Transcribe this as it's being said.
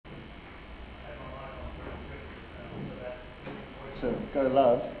So go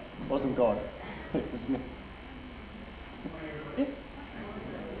love wasn't God. It was me.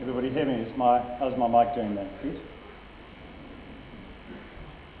 Everybody hear me? How's my mic doing there, please?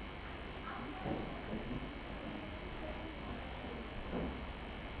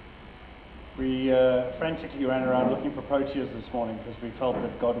 We frantically ran around looking for proteas this morning because we felt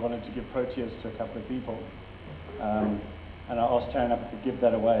that God wanted to give proteas to a couple of people. And I asked Taryn if I could give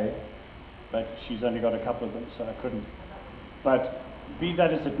that away, but she's only got a couple of them, so I couldn't. But be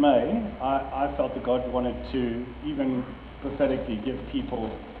that as it may, I felt that God wanted to even prophetically give people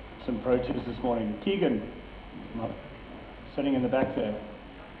some proteas this morning. Keegan, sitting in the back there,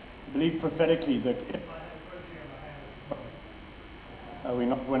 I believe prophetically that if we're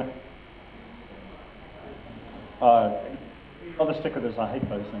not winning. I'll stick with this. I hate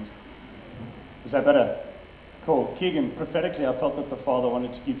those things. Is that better? Cool. Keegan, prophetically, I felt that the Father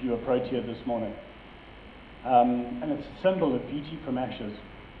wanted to give you a protea this morning. And it's a symbol of beauty from ashes.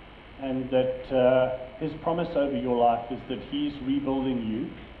 And that his promise over your life is that he's rebuilding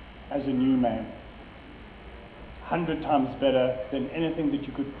you as a new man. 100 times better than anything that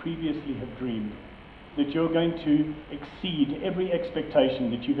you could previously have dreamed. That you're going to exceed every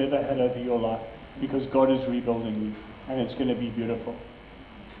expectation that you've ever had over your life, because God is rebuilding you, and it's going to be beautiful.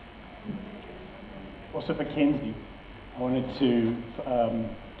 Also for Kenzie, I wanted to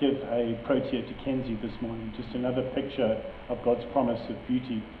give a protea to Kenzie this morning, just another picture of God's promise of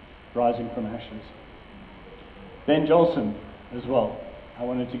beauty rising from ashes. Ben Jolson as well, I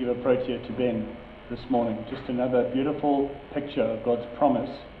wanted to give a protea to Ben this morning, just another beautiful picture of God's promise.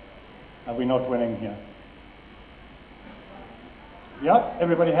 Are we not winning here? Yeah,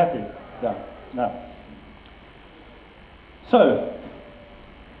 everybody happy? Yeah. No. So,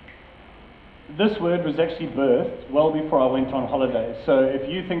 this word was actually birthed well before I went on holiday. So if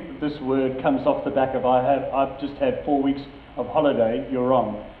you think that this word comes off the back of I've just had 4 weeks of holiday, you're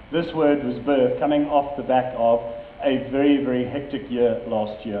wrong. This word was birthed coming off the back of a very, very hectic year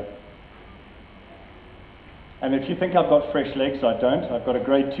last year. And if you think I've got fresh legs, I don't. I've got a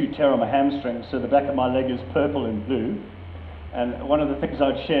grade 2 tear on my hamstring, so the back of my leg is purple and blue. And one of the things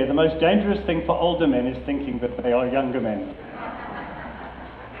I'd share, the most dangerous thing for older men is thinking that they are younger men.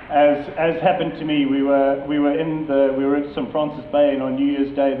 As happened to me, we were at St. Francis Bay, and on New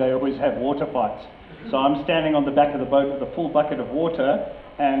Year's Day they always have water fights. So I'm standing on the back of the boat with a full bucket of water,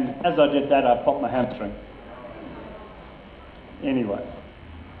 and as I did that, I popped my hamstring. Anyway.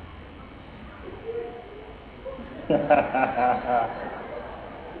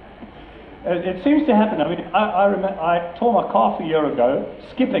 It seems to happen. I mean, I remember I tore my calf a year ago,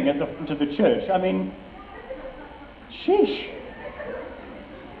 skipping at the front of the church. I mean, sheesh.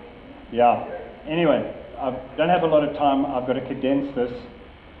 Yeah. Anyway, I don't have a lot of time. I've got to condense this.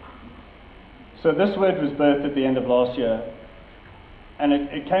 So this word was birthed at the end of last year, and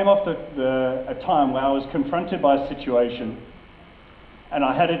it came off a time where I was confronted by a situation, and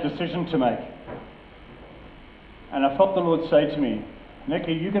I had a decision to make. And I felt the Lord say to me, Nick,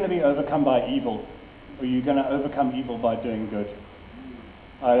 are you going to be overcome by evil, or are you going to overcome evil by doing good?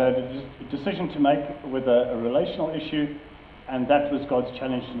 I had a decision to make with a relational issue, and that was God's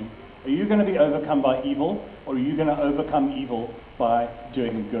challenge to me. Are you going to be overcome by evil, or are you going to overcome evil by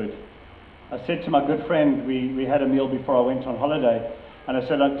doing good? I said to my good friend, we had a meal before I went on holiday, and I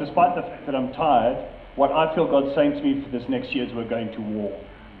said, despite the fact that I'm tired, what I feel God's saying to me for this next year is we're going to war.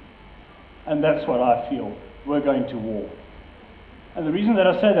 And that's what I feel. We're going to war. And the reason that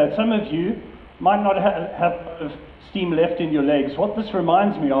I say that, some of you might not have steam left in your legs. What this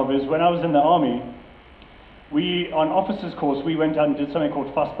reminds me of is when I was in the army, on officers' course, we went out and did something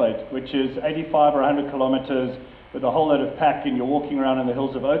called fussbait, which is 85 or 100 kilometers with a whole load of pack, and you're walking around in the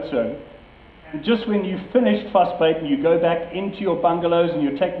hills of Oudtshoorn. And just when you've finished fussbait and you go back into your bungalows and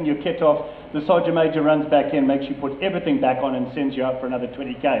you're taking your kit off, the Sergeant Major runs back in, makes you put everything back on, and sends you out for another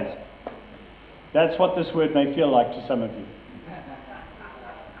 20 Ks. That's what this word may feel like to some of you.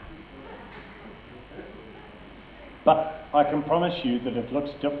 But I can promise you that it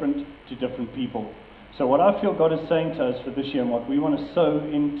looks different to different people. So what I feel God is saying to us for this year, and what we want to sow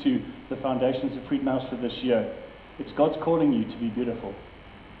into the foundations of Freedom House for this year, it's God's calling you to be beautiful.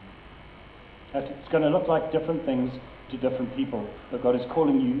 It's going to look like different things to different people, but God is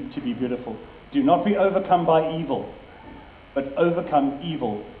calling you to be beautiful. Do not be overcome by evil, but overcome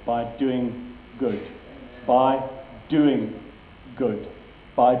evil by doing good, by doing good,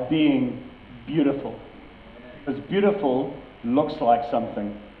 by being beautiful. Because beautiful looks like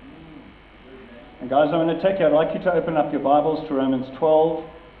something. And guys, I'm going to take you, I'd like you to open up your Bibles to Romans 12,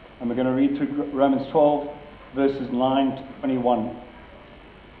 and we're going to read through Romans 12, verses 9 to 21.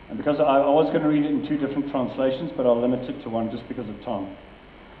 And because I was going to read it in two different translations, but I'll limit it to one just because of time.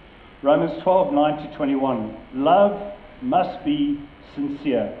 Romans 12:9-21. Love must be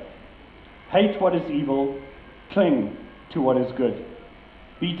sincere. Hate what is evil. Cling to what is good.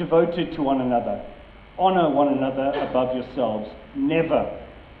 Be devoted to one another. Honor one another above yourselves. Never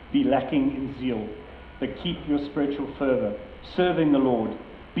be lacking in zeal, but keep your spiritual fervor, serving the Lord.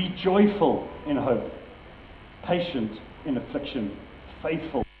 Be joyful in hope, patient in affliction,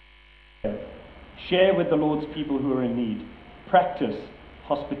 faithful. Share with the Lord's people who are in need. Practice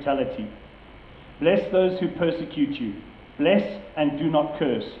hospitality. Bless those who persecute you. Bless and do not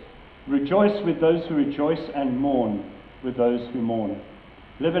curse. Rejoice with those who rejoice and mourn with those who mourn.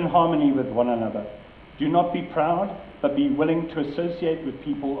 Live in harmony with one another. Do not be proud, but be willing to associate with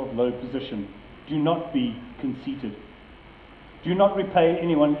people of low position. Do not be conceited. Do not repay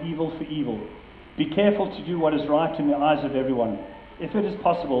anyone evil for evil. Be careful to do what is right in the eyes of everyone. If it is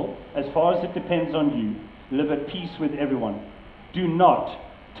possible, as far as it depends on you, live at peace with everyone. Do not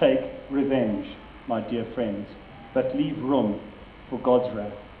take revenge, my dear friends, but leave room for God's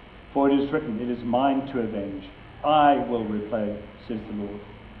wrath. For it is written, it is mine to avenge. I will repay, says the Lord.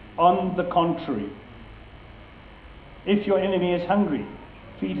 On the contrary, if your enemy is hungry,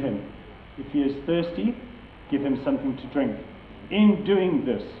 feed him. If he is thirsty, give him something to drink. In doing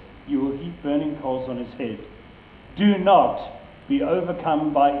this, you will heap burning coals on his head. Do not be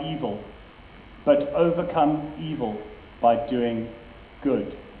overcome by evil, but overcome evil by doing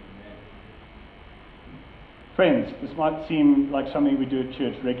good. Friends, this might seem like something we do at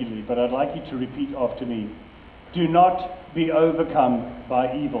church regularly, but I'd like you to repeat after me. Do not be overcome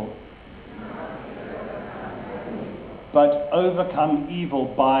by evil, but overcome evil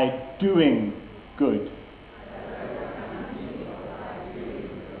by doing good.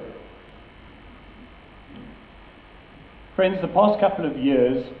 Friends, the past couple of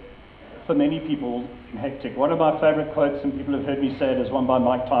years, for many people, been hectic. One of my favorite quotes, and people have heard me say it, is one by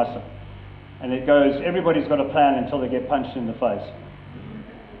Mike Tyson. And it goes, everybody's got a plan until they get punched in the face.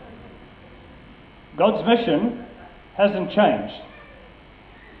 God's mission hasn't changed.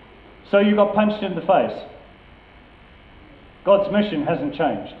 So you got punched in the face. God's mission hasn't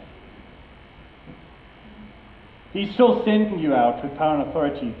changed. He's still sending you out with power and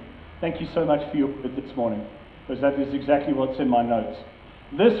authority. Thank you so much for your word this morning, because that is exactly what's in my notes.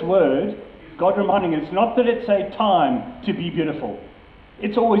 This word, God reminding us, not that it's a time to be beautiful.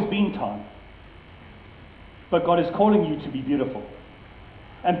 It's always been time. But God is calling you to be beautiful.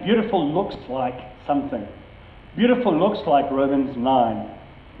 And beautiful looks like something. Beautiful looks like Romans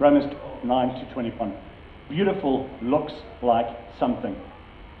 9:9-21. Beautiful looks like something.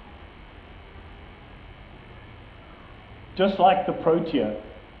 Just like the protea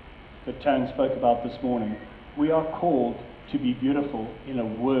that Taryn spoke about this morning, we are called to be beautiful in a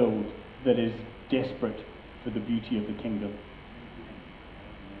world that is desperate for the beauty of the kingdom.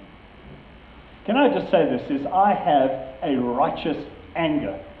 Can I just say this, is I have a righteous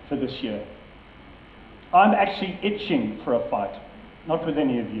anger for this year. I'm actually itching for a fight. Not with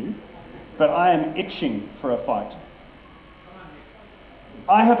any of you, but I am itching for a fight.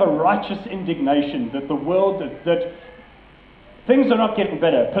 I have a righteous indignation that the world, that things are not getting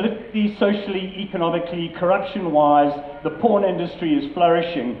better. Politically, socially, economically, corruption-wise, the porn industry is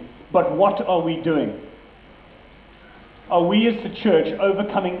flourishing. But what are we doing? Are we as the church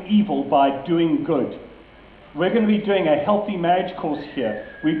overcoming evil by doing good? We're going to be doing a healthy marriage course here.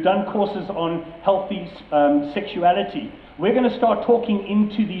 We've done courses on healthy sexuality. We're going to start talking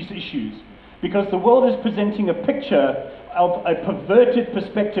into these issues, because the world is presenting a picture of a perverted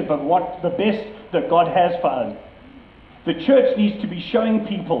perspective of what the best that God has for us. The church needs to be showing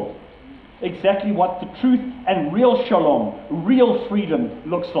people exactly what the truth and real shalom, real freedom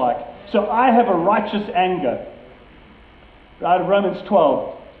looks like. So I have a righteous anger. Out of Romans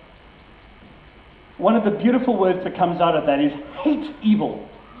 12, one of the beautiful words that comes out of that is hate evil.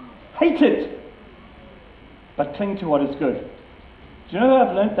 Hate it. But cling to what is good. Do you know who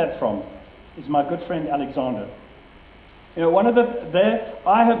I've learnt that from? Is my good friend Alexander. You know,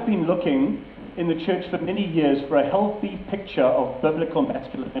 I have been looking in the church for many years for a healthy picture of biblical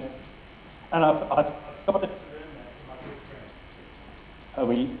masculinity. And I've got it. Are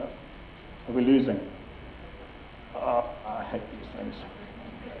we losing? Oh, I hate these things.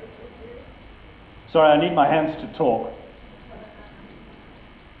 Sorry, I need my hands to talk.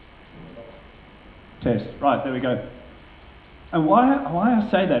 Test. Right, there we go. And why I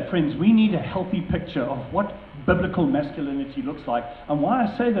say that, friends, we need a healthy picture of what biblical masculinity looks like. And why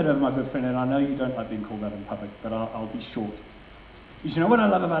I say that over my good friend, and I know you don't like being called that in public, but I'll be short. Is, you know what I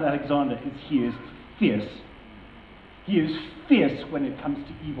love about Alexander is he is fierce. He is fierce when it comes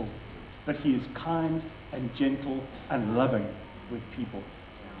to evil, but he is kind and gentle and loving with people.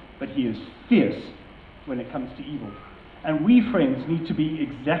 But he is fierce when it comes to evil. And we, friends, need to be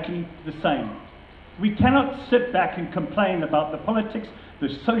exactly the same. We cannot sit back and complain about the politics, the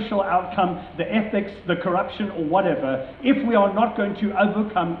social outcome, the ethics, the corruption, or whatever, if we are not going to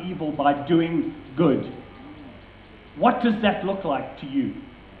overcome evil by doing good. What does that look like to you?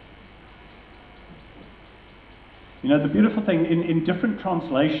 You know, the beautiful thing, in different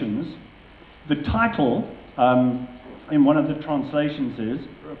translations, the title in one of the translations is,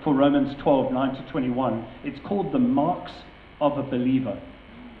 for Romans 12, 9 to 21, it's called the marks of a believer.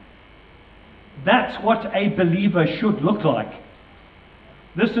 That's what a believer should look like.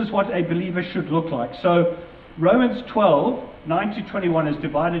 This is what a believer should look like. So Romans 12, 9 to 21 is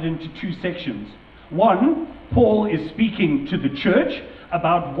divided into two sections. One, Paul is speaking to the church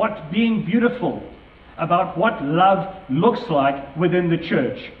about what being beautiful, about what love looks like within the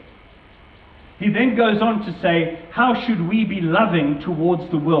church. He then goes on to say, how should we be loving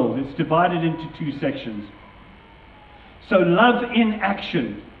towards the world? It's divided into two sections. So love in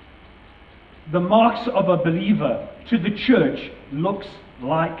action. The marks of a believer to the church looks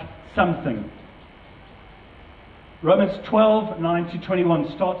like something. Romans 12, 9 to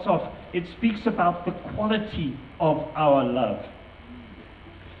 21 starts off, it speaks about the quality of our love.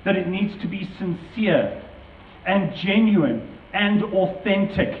 That it needs to be sincere and genuine and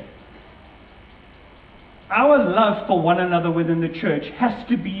authentic. Our love for one another within the church has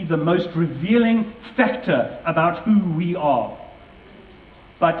to be the most revealing factor about who we are.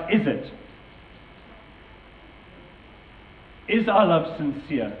 But is it? Is our love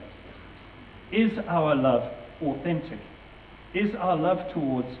sincere? Is our love authentic? Is our love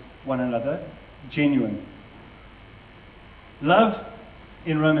towards one another genuine? Love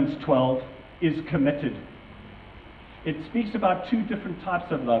in Romans 12 is committed. It speaks about two different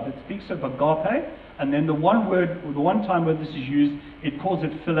types of love. It speaks of agape, and then the one time where this is used, it calls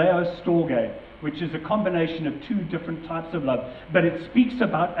it phileo storge, which is a combination of two different types of love. But it speaks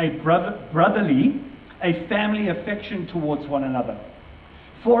about a brotherly, a family affection towards one another.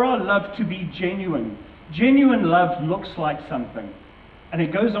 For our love to be genuine, genuine love looks like something. And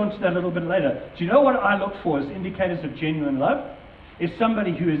it goes on to that a little bit later. Do you know what I look for as indicators of genuine love? Is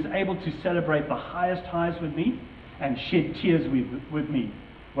somebody who is able to celebrate the highest highs with me and shed tears with me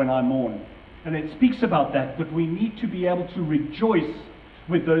when I mourn. And it speaks about that we need to be able to rejoice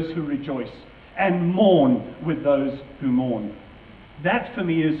with those who rejoice and mourn with those who mourn. That for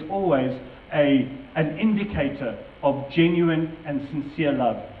me is always an indicator of genuine and sincere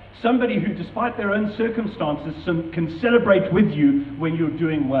love. Somebody who, despite their own circumstances, can celebrate with you when you're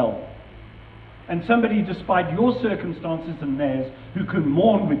doing well. And somebody, despite your circumstances and theirs, who can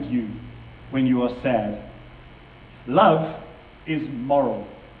mourn with you when you are sad. Love is moral.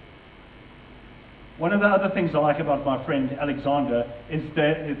 One of the other things I like about my friend Alexander is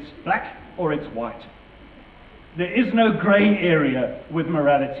that it's black or it's white. There is no grey area with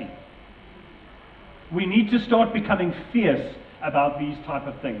morality. We need to start becoming fierce about these type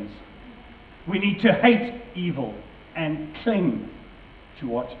of things. We need to hate evil and cling to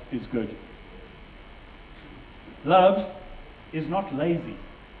what is good. Love is not lazy.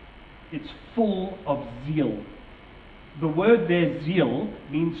 It's full of zeal. The word there, zeal,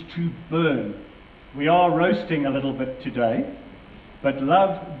 means to burn. We are roasting a little bit today, but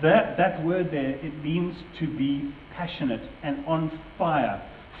love, that word there, it means to be passionate and on fire,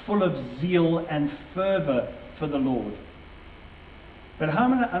 full of zeal and fervor for the Lord. But how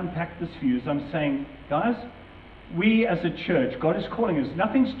I'm going to unpack this for you is I'm saying, guys, we as a church, God is calling us.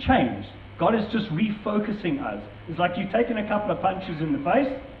 Nothing's changed. God is just refocusing us. It's like you've taken a couple of punches in the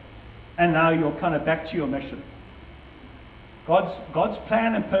face, and now you're kind of back to your mission. God's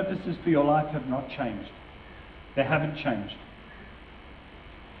plan and purposes for your life have not changed. They haven't changed.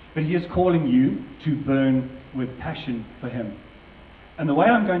 But He is calling you to burn with passion for Him. And the way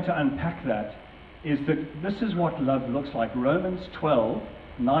I'm going to unpack that is that this is what love looks like. Romans 12,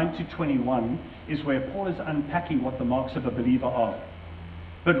 9 to 21 is where Paul is unpacking what the marks of a believer are.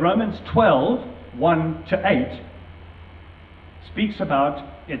 But Romans 12, 1 to 8 speaks about,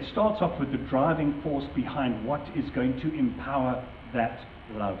 it starts off with the driving force behind what is going to empower that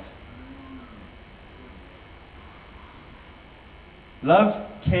love. Love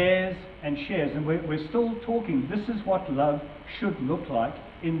cares and shares, and we're still talking. This is what love should look like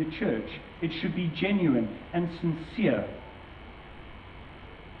in the church. It should be genuine and sincere.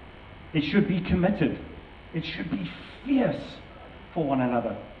 It should be committed. It should be fierce for one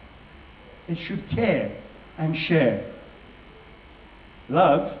another. It should care and share.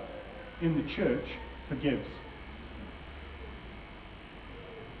 Love in the church forgives.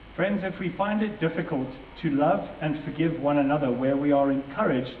 Friends, if we find it difficult to love and forgive one another, where we are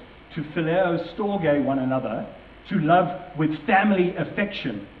encouraged to phileo storge one another, to love with family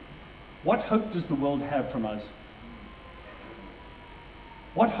affection, what hope does the world have from us?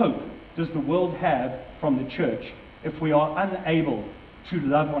 What hope does the world have from the church if we are unable to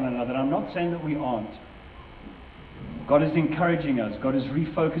love one another? I'm not saying that we aren't. God is encouraging us. God is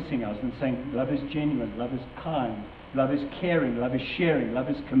refocusing us and saying love is genuine, love is kind, love is caring, love is sharing, love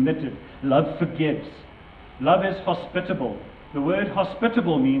is committed, love forgives. Love is hospitable. The word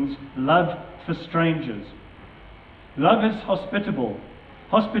hospitable means love for strangers. Love is hospitable.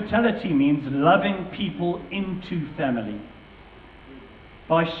 Hospitality means loving people into family.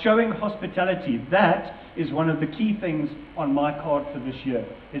 By showing hospitality, that is one of the key things on my card for this year,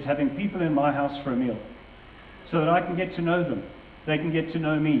 is having people in my house for a meal, so that I can get to know them. They can get to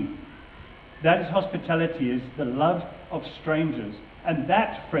know me. That is hospitality, is the love of strangers. And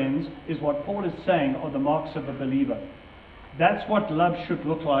that, friends, is what Paul is saying are the marks of a believer. That's what love should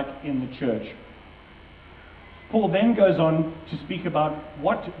look like in the church. Paul then goes on to speak about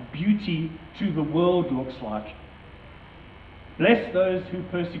what beauty to the world looks like. Bless those who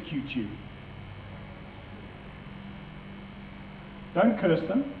persecute you. Don't curse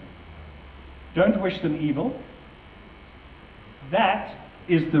them. Don't wish them evil. That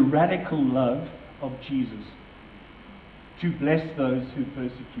is the radical love of Jesus. To bless those who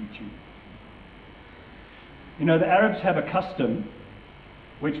persecute you. You know, the Arabs have a custom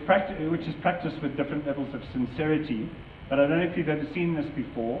which is practiced with different levels of sincerity, but I don't know if you've ever seen this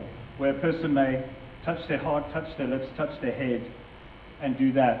before, where a person may touch their heart, touch their lips, touch their head, and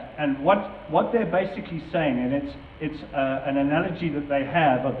do that. And what they're basically saying, and it's an analogy that they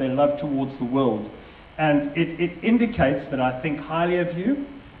have of their love towards the world, and it indicates that I think highly of you,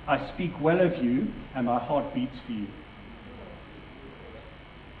 I speak well of you, and my heart beats for you.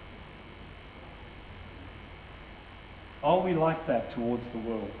 Are we like that towards the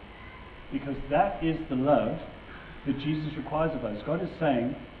world? Because that is the love that Jesus requires of us. God is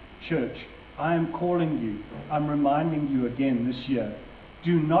saying, church, I am calling you, I'm reminding you again this year,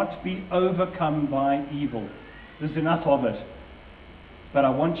 do not be overcome by evil. There's enough of it. But I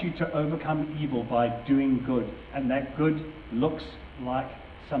want you to overcome evil by doing good. And that good looks like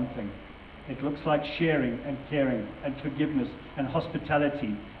something. It looks like sharing and caring and forgiveness and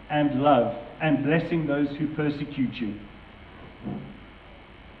hospitality and love and blessing those who persecute you.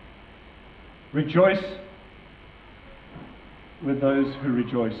 Rejoice with those who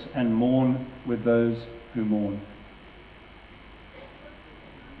rejoice and mourn with those who mourn.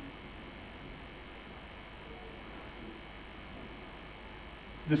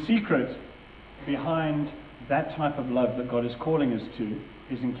 The secret behind that type of love that God is calling us to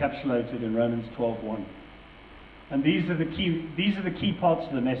is encapsulated in Romans 12:1. And these are the key parts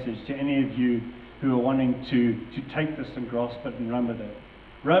of the message to any of you who are wanting to take this and grasp it and run with it.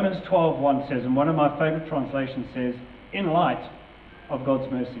 Romans 12:1 says, and one of my favorite translations says, in light of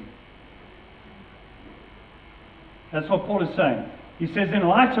God's mercy. That's what Paul is saying. He says, in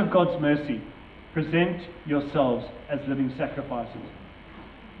light of God's mercy, present yourselves as living sacrifices.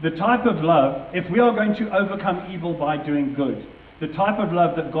 The type of love, if we are going to overcome evil by doing good, the type of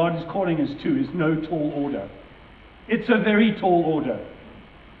love that God is calling us to is no tall order. It's a very tall order.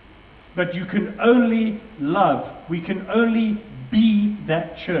 But you can only love, we can only be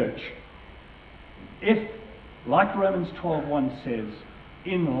that church if, like Romans 12:1 says,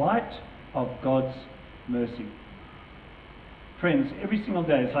 in light of God's mercy. Friends, every single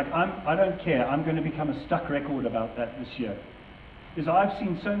day, it's like, I don't care, I'm going to become a stuck record about that this year. Is I've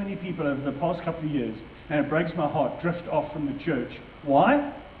seen so many people over the past couple of years, and it breaks my heart, drift off from the church.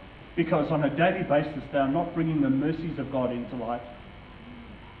 Why? Because on a daily basis they are not bringing the mercies of God into light.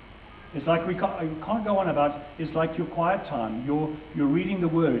 It's like you can't go on about, it's like your quiet time, your reading the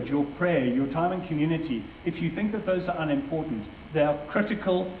word, your prayer, your time in community. If you think that those are unimportant, they are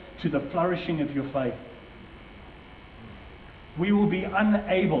critical to the flourishing of your faith. We will be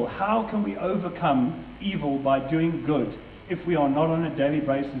unable. How can we overcome evil by doing good if we are not on a daily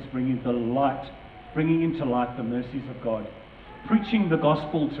basis bringing into light the mercies of God? Preaching the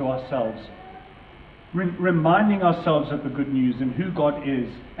gospel to ourselves. Reminding ourselves of the good news and who God is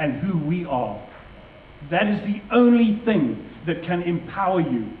and who we are. That is the only thing that can empower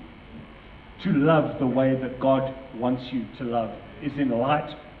you to love the way that God wants you to love, is in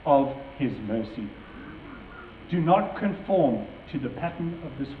light of His mercy. Do not conform to the pattern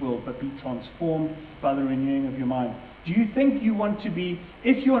of this world, but be transformed by the renewing of your mind. Do you think you want to be,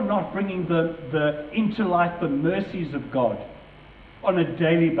 if you're not bringing into light the mercies of God on a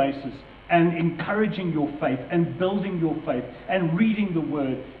daily basis, and encouraging your faith and building your faith and reading the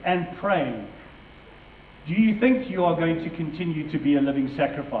Word and praying, do you think you are going to continue to be a living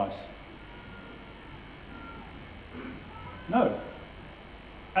sacrifice? No.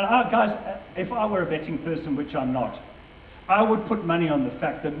 And guys, if I were a betting person, which I'm not, I would put money on the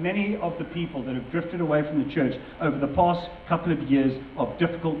fact that many of the people that have drifted away from the church over the past couple of years of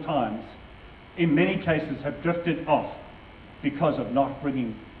difficult times, in many cases have drifted off because of not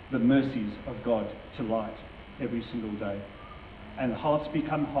bringing the mercies of God to light every single day. And hearts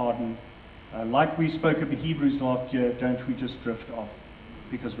become hardened. Like we spoke of the Hebrews last year, don't we just drift off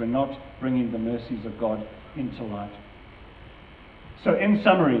because we're not bringing the mercies of God into light. So in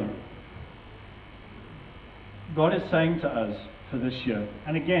summary, God is saying to us for this year,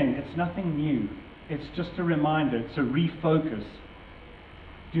 and again, it's nothing new. It's just a reminder. It's a refocus.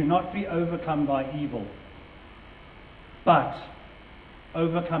 Do not be overcome by evil, but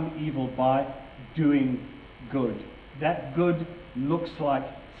overcome evil by doing good. That good looks like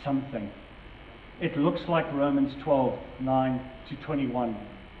something. It looks like Romans 12:9-21.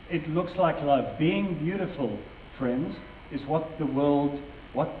 It looks like love. Being beautiful, friends, is what the world,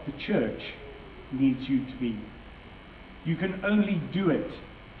 what the church needs you to be. You can only do it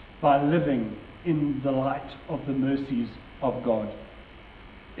by living in the light of the mercies of God.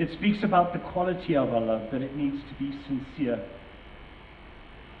 It speaks about the quality of our love, that it needs to be sincere.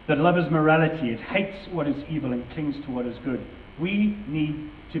 That love is morality. It hates what is evil and clings to what is good. We need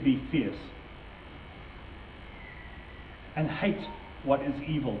to be fierce and hate what is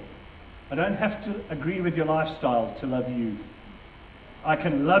evil. I don't have to agree with your lifestyle to love you. I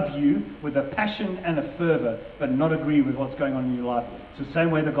can love you with a passion and a fervor, but not agree with what's going on in your life. It's the same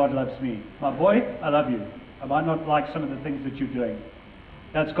way that God loves me. My boy, I love you. I might not like some of the things that you're doing.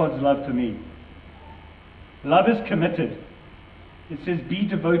 That's God's love for me. Love is committed. It says, be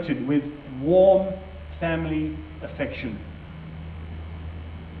devoted with warm family affection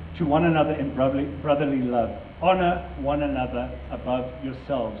to one another in brotherly love. Honor one another above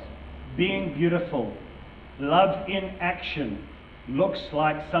yourselves. Being beautiful. Love in action. Looks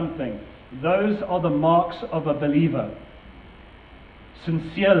like something. Those are the marks of a believer.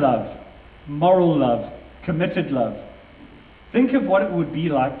 Sincere love, moral love, committed love. Think of what it would be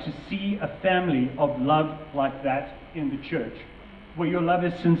like to see a family of love like that in the church, where your love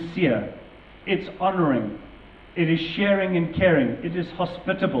is sincere, it's honoring, it is sharing and caring, it is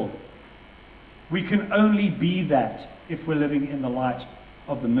hospitable. We can only be that if we're living in the light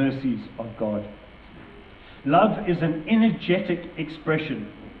of the mercies of God. Love is an energetic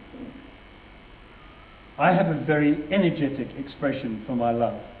expression. I have a very energetic expression for my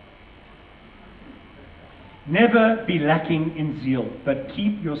love. Never be lacking in zeal, but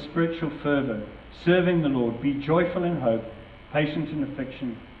keep your spiritual fervor, serving the Lord. Be joyful in hope, patient in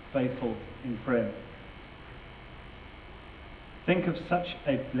affliction, faithful in prayer. Think of such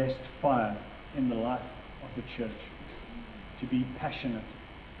a blessed fire in the life of the church, to be passionate.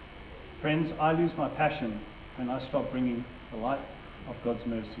 Friends, I lose my passion when I stop bringing the light of God's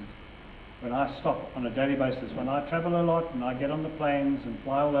mercy. When I stop on a daily basis, when I travel a lot and I get on the planes and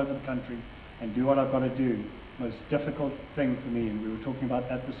fly all over the country and do what I've got to do, the most difficult thing for me, and we were talking about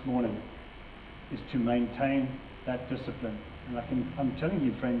that this morning, is to maintain that discipline. And I'm telling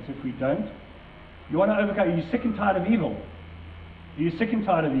you, friends, if we don't, you want to overcome. Are you sick and tired of evil? Are you sick and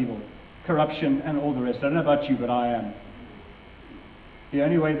tired of evil? Corruption and all the rest. I don't know about you, but I am. The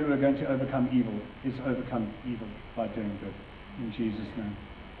only way that we're going to overcome evil is overcome evil by doing good. In Jesus' name.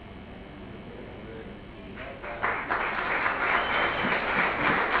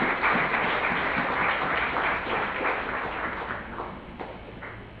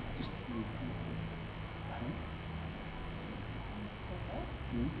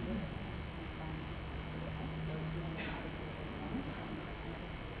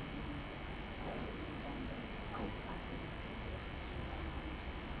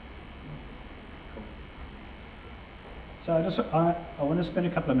 So I want to spend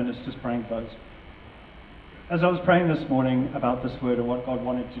a couple of minutes just praying for us. As I was praying this morning about this word and what God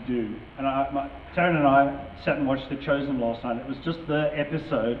wanted to do, and Taryn and I sat and watched The Chosen last night. It was just the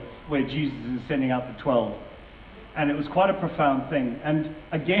episode where Jesus is sending out the 12. And it was quite a profound thing. And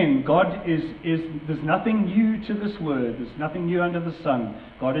again, God is there's nothing new to this word. There's nothing new under the sun.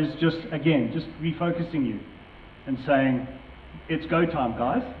 God is just refocusing you and saying, it's go time,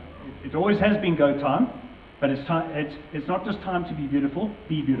 guys. It always has been go time. But it's not just time to be beautiful,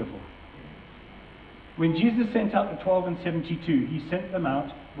 be beautiful. When Jesus sent out the 12 and 72, he sent them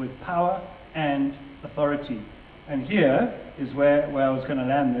out with power and authority. And here is where I was going to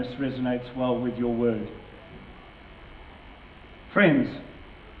land. This resonates well with your word. Friends,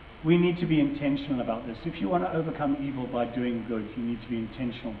 We need to be intentional about this. If you want to overcome evil by doing good, you need to be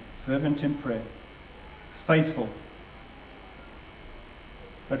intentional, fervent in prayer, faithful.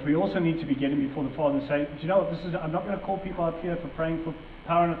 But we also need to be getting before the Father and say, do you know what, I'm not going to call people up here for praying for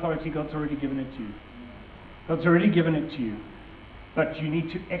power and authority. God's already given it to you. God's already given it to you. But you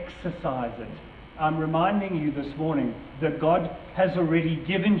need to exercise it. I'm reminding you this morning that God has already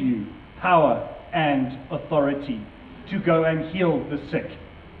given you power and authority to go and heal the sick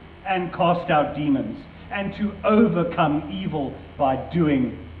and cast out demons and to overcome evil by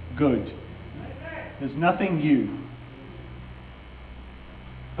doing good. There's nothing new.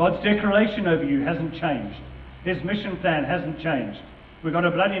 God's declaration over you hasn't changed. His mission plan hasn't changed. We've got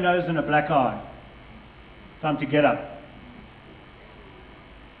a bloody nose and a black eye. Time to get up.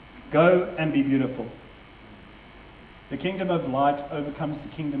 Go and be beautiful. The kingdom of light overcomes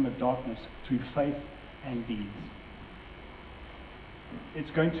the kingdom of darkness through faith and deeds. It's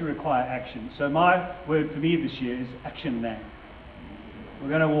going to require action. So my word for me this year is action now. We're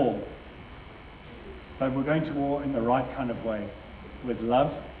going to war. But we're going to war in the right kind of way, with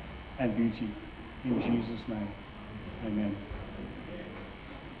love and beauty. In Jesus' name. Amen.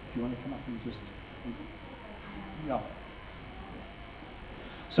 Do you want to come up and just... Yeah.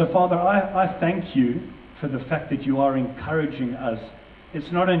 So Father, I thank you for the fact that you are encouraging us.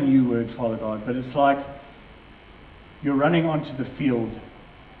 It's not a new word, Father God, but it's like you're running onto the field,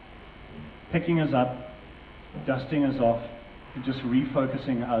 picking us up, dusting us off, and just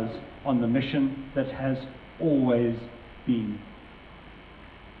refocusing us on the mission that has always been.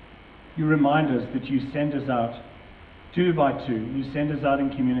 You remind us that you send us out 2 by 2. You send us out in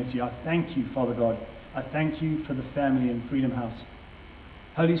community. I thank you, Father God. I thank you for the family in Freedom House.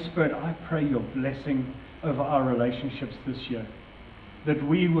 Holy Spirit, I pray your blessing over our relationships this year, that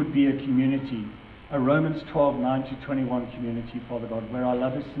we would be a community, a Romans 12:9-21 community, Father God, where our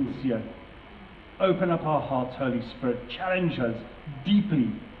love is sincere. Open up our hearts, Holy Spirit. Challenge us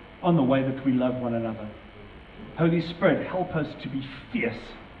deeply on the way that we love one another. Holy Spirit, help us to be fierce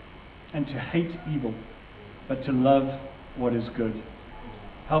and to hate evil, but to love what is good.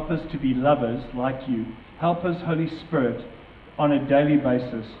 Help us to be lovers like you. Help us, Holy Spirit, on a daily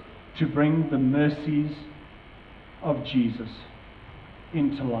basis to bring the mercies of Jesus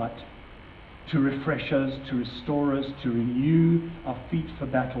into light, to refresh us, to restore us, to renew our feet for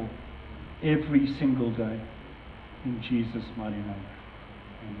battle every single day. In Jesus' mighty name.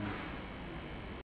 Amen.